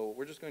 And so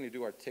we're just going to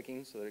do our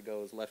ticking so that it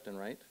goes left and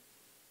right.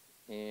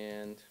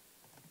 And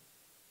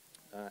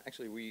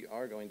actually, we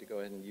are going to go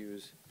ahead and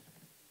use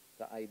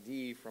the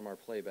ID from our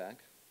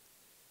playback.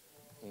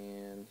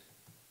 And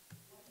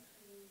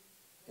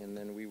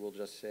then we will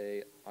just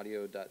say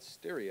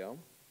audio.stereo.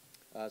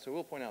 So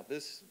we'll point out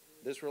this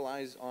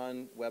relies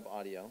on web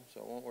audio,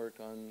 so it won't work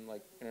on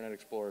like Internet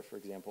Explorer, for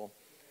example.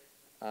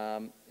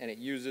 And it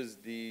uses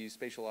the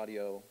spatial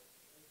audio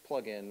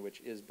plugin, which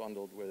is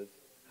bundled with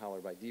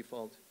Howler by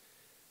default.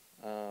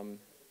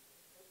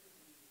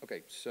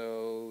 Okay,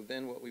 so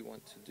then what we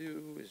want to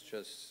do is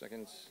just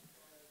seconds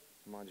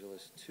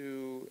modulus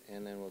 2,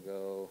 and then we'll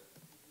go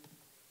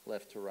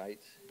left to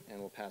right, and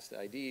we'll pass the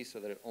ID so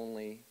that it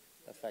only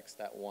affects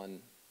that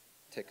one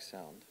tick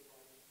sound.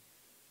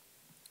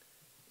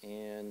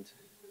 And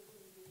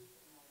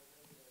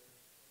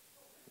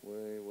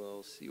we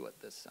will see what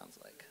this sounds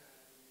like.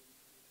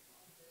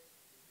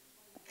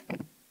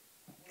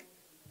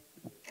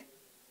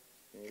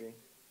 Maybe.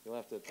 You'll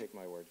have to take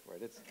my word for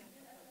it.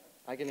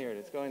 I can hear it.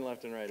 It's going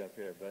left and right up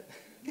here, but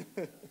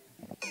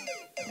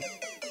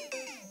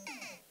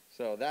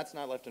so that's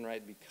not left and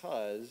right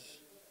because,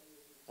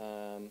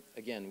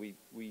 again,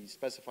 we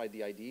specified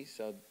the ID,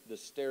 so the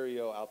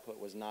stereo output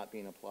was not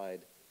being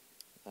applied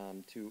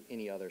to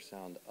any other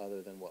sound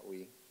other than what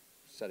we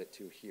set it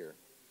to here.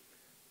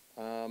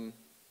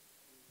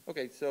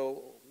 Okay,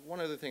 so one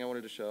other thing I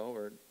wanted to show,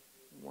 or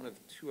one of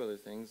two other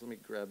things. Let me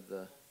grab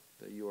the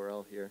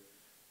URL here.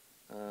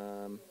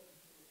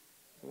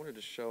 I wanted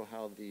to show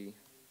how the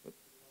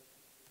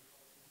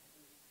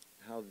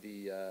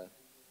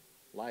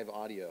live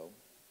audio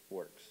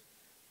works.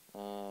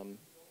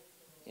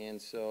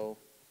 And so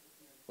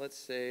let's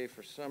say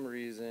for some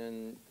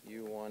reason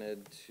you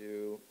wanted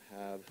to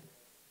have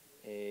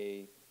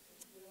a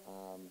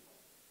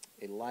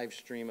live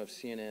stream of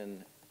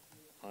CNN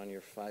on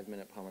your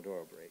 5-minute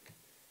Pomodoro break.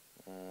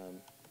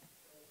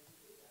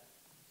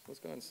 Let's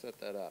go ahead and set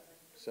that up.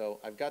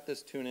 So I've got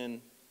this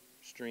tune-in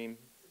stream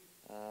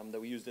that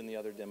we used in the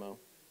other demo,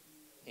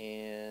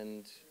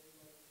 and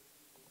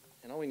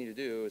all we need to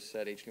do is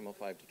set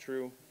HTML5 to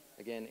true.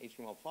 Again,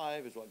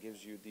 HTML5 is what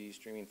gives you the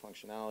streaming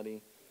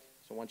functionality.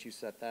 So once you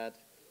set that,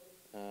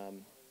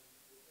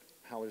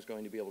 Howler is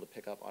going to be able to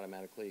pick up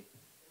automatically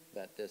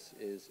that this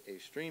is a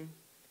stream,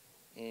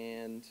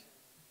 and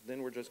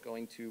then we're just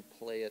going to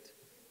play it.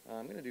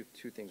 I'm going to do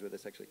two things with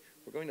this, actually.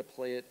 We're going to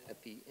play it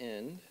at the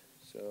end.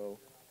 So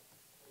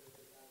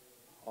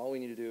all we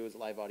need to do is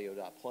live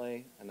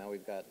audio.play, and now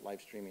we've got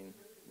live streaming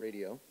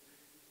radio.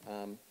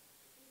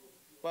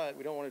 But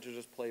we don't want it to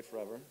just play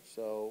forever,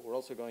 so we're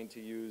also going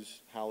to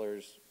use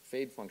Howler's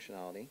fade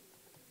functionality.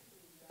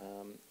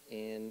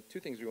 And two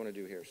things we want to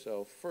do here.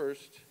 So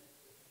first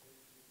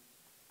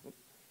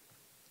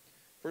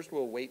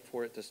we'll wait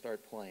for it to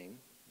start playing.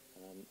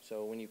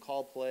 So when you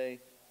call play,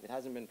 if it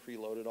hasn't been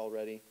preloaded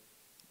already,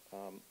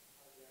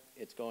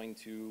 it's going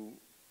to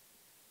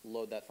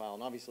load that file.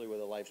 And obviously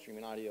with a live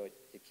streaming audio,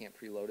 it can't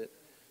preload it.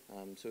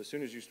 So as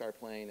soon as you start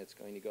playing, it's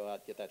going to go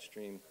out, get that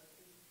stream,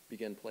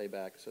 begin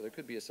playback. So there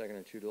could be a second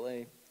or two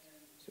delay.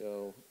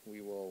 So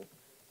we will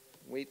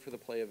wait for the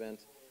play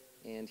event.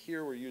 And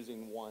here we're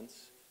using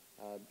once.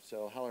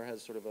 So Howler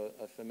has sort of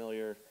a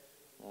familiar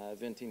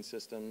venting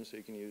system, so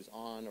you can use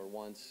on or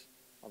once.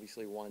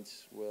 Obviously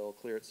once will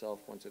clear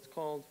itself once it's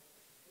called.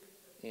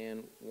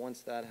 And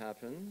once that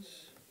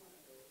happens,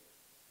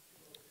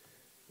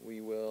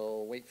 We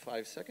will wait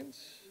 5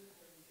 seconds.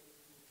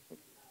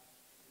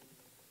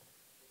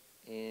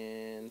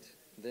 And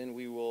then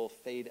we will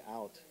fade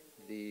out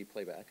the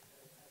playback.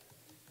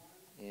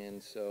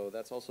 And so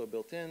that's also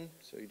built in.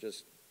 So you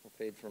just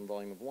fade from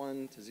volume of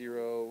 1 to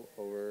 0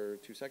 over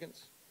 2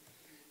 seconds.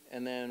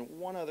 And then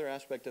one other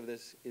aspect of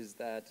this is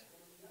that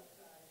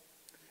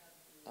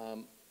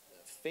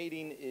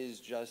fading is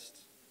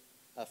just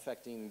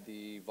affecting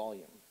the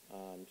volume.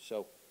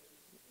 So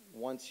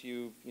once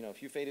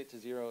if you fade it to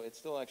 0, it's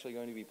still actually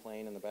going to be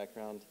playing in the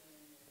background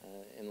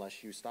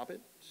unless you stop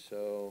it.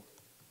 So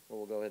what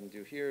we'll go ahead and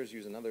do here is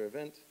use another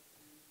event.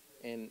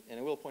 And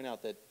I will point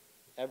out that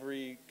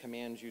every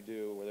command you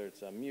do, whether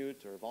it's a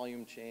mute or a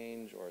volume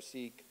change or a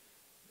seek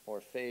or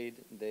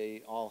fade,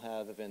 they all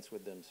have events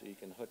with them. So you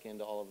can hook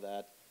into all of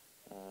that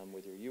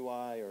with your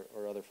UI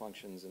or other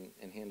functions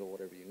and handle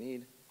whatever you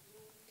need.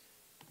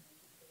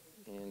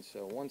 And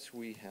so once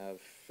we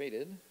have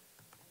faded,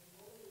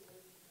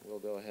 we'll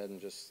go ahead and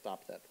just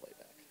stop that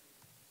playback.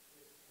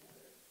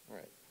 All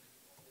right.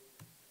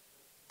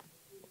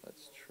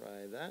 Let's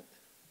try that.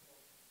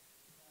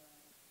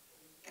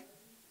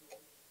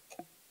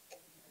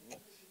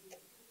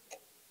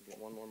 Get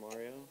one more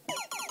Mario.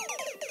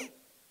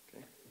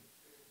 Okay.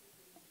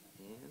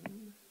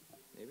 And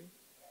maybe?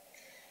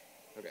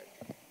 Okay.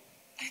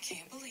 I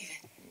can't believe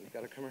it. We've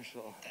got a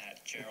commercial.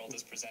 That Gerald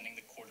is presenting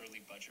the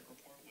quarterly budget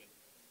report with.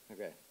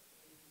 Okay.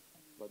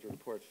 Budget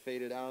report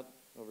faded out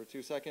over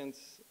 2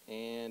 seconds,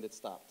 and it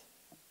stopped.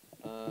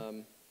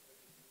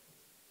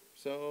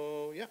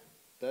 So yeah,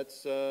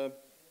 that's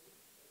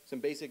some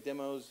basic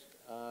demos.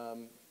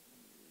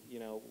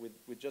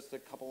 With just a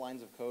couple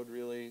lines of code,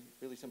 really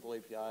simple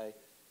API.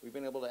 We've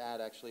been able to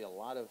add actually a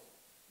lot of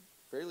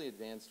fairly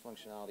advanced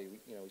functionality.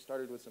 We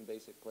started with some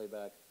basic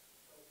playback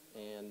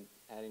and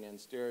adding in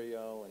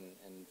stereo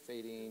and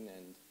fading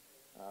and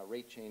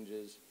rate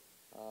changes.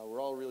 We're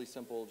all really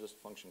simple, just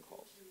function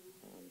calls.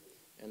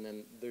 And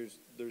then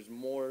there's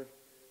more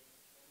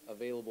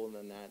available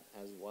than that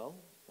as well.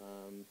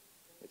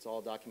 It's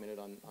all documented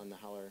on the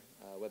Howler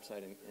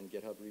website and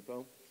GitHub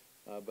repo.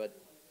 But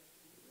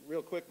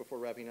real quick before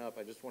wrapping up,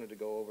 I just wanted to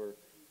go over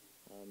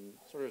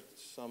sort of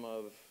some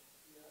of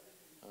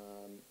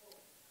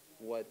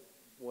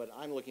what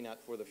I'm looking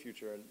at for the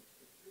future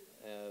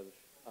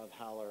of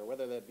Howler,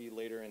 whether that be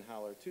later in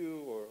Howler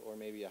 2 or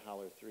maybe a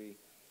Howler 3.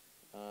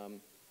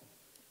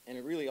 And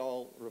it really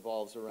all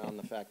revolves around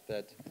the fact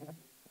that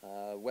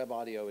web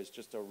audio is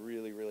just a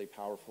really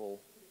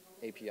powerful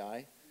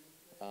API.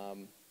 I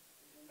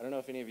don't know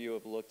if any of you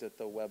have looked at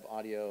the web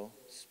audio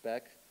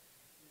spec.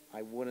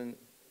 I wouldn't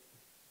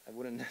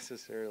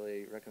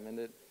necessarily recommend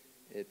it.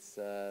 It's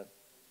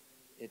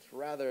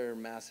rather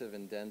massive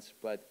and dense,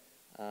 but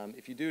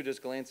if you do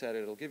just glance at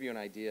it, it'll give you an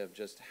idea of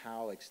just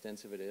how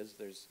extensive it is.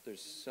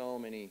 There's so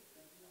many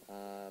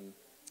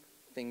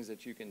things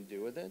that you can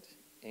do with it,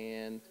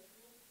 and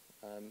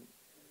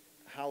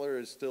Howler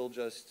is still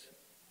just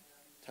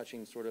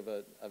touching sort of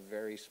a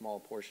very small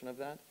portion of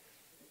that.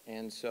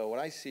 And so what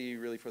I see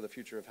really for the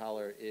future of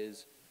Howler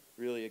is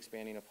really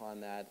expanding upon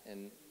that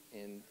and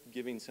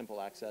giving simple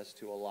access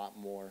to a lot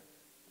more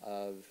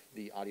of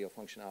the audio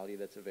functionality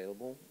that's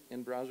available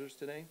in browsers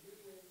today.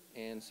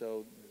 And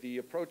so the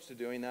approach to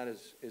doing that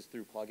is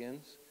through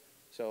plugins.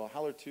 So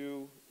Howler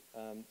 2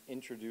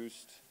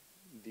 introduced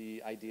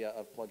the idea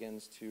of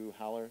plugins to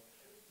Howler,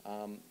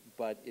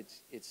 but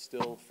it's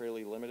still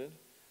fairly limited.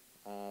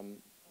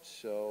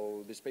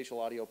 So the spatial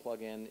audio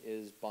plugin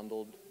is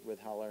bundled with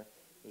Howler.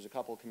 There's a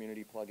couple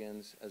community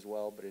plugins as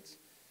well, but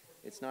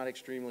it's not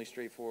extremely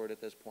straightforward at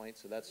this point.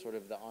 So that's sort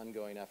of the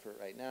ongoing effort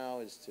right now,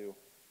 is to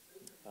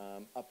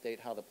update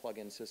how the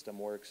plugin system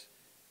works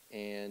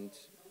and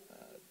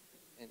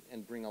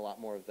bring a lot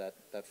more of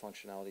that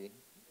functionality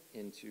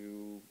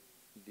into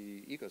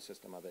the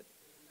ecosystem of it.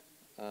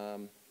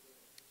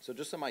 So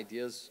just some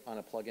ideas on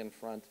a plugin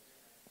front,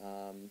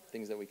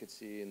 things that we could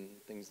see and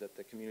things that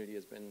the community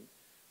has been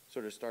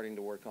sort of starting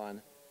to work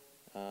on.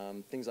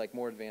 Things like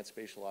more advanced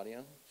spatial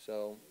audio.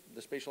 So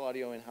the spatial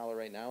audio in Howler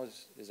right now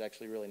is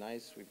actually really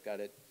nice. We've got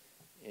it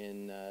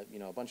in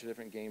a bunch of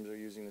different games are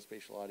using the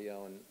spatial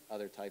audio and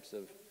other types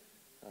of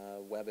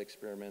web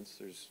experiments.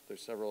 There's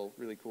several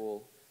really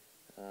cool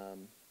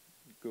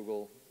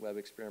Google web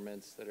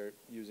experiments that are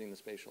using the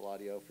spatial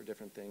audio for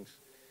different things.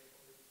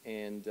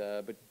 And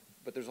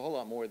but there's a whole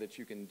lot more that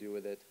you can do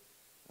with it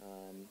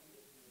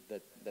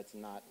that's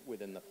not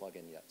within the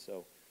plugin yet.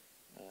 So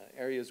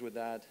areas with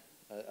that.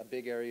 A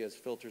big area is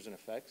filters and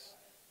effects.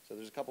 So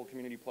there's a couple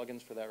community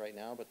plugins for that right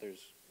now, but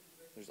there's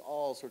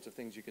all sorts of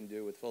things you can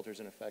do with filters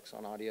and effects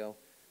on audio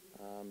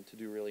to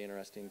do really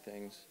interesting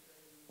things.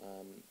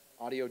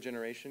 Audio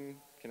generation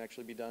can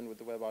actually be done with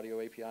the Web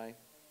Audio API.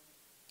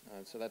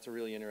 So that's a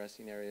really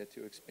interesting area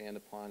to expand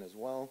upon as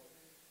well.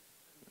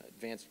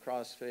 Advanced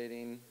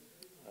crossfading,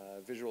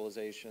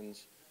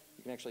 visualizations.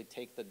 You can actually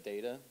take the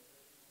data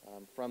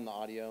from the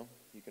audio.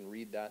 You can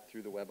read that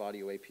through the Web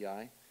Audio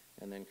API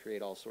and then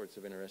create all sorts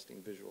of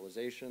interesting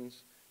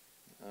visualizations.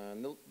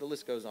 The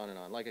list goes on and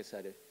on. Like I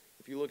said,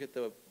 if you look at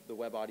the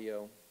Web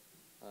Audio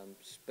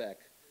spec,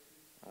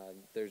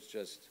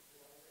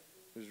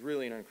 There's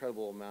really an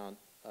incredible amount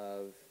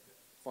of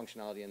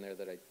functionality in there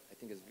that I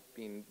think is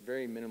being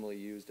very minimally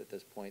used at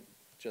this point,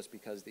 just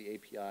because the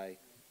API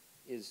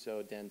is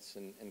so dense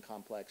and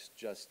complex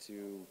just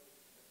to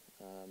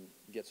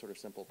get sort of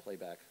simple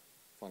playback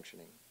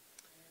functioning.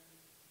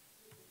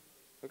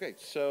 Okay,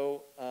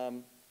 so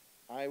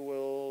I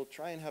will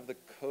try and have the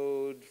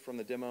code from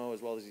the demo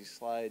as well as these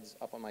slides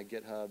up on my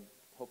GitHub,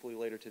 hopefully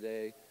later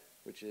today,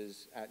 which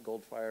is at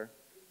GoldFire.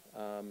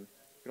 You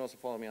can also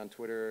follow me on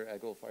Twitter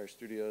at GoldFire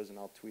Studios, and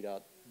I'll tweet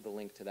out the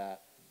link to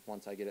that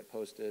once I get it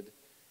posted.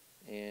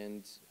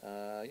 And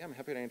yeah, I'm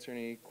happy to answer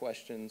any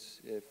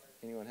questions if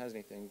anyone has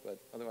anything, but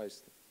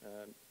otherwise,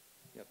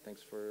 yeah,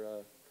 thanks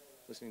for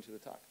listening to the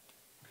talk.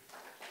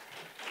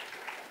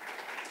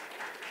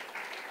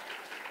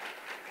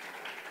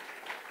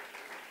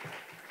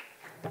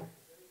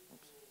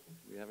 Oops.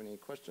 Do we have any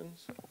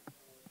questions?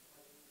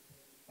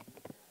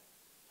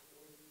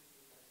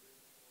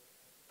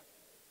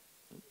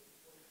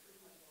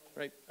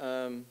 Right.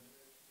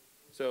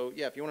 So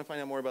yeah, if you want to find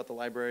out more about the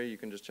library, you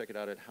can just check it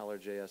out at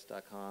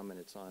howler.js.com, and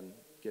it's on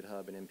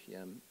GitHub and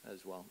NPM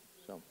as well.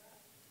 So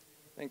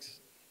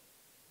thanks.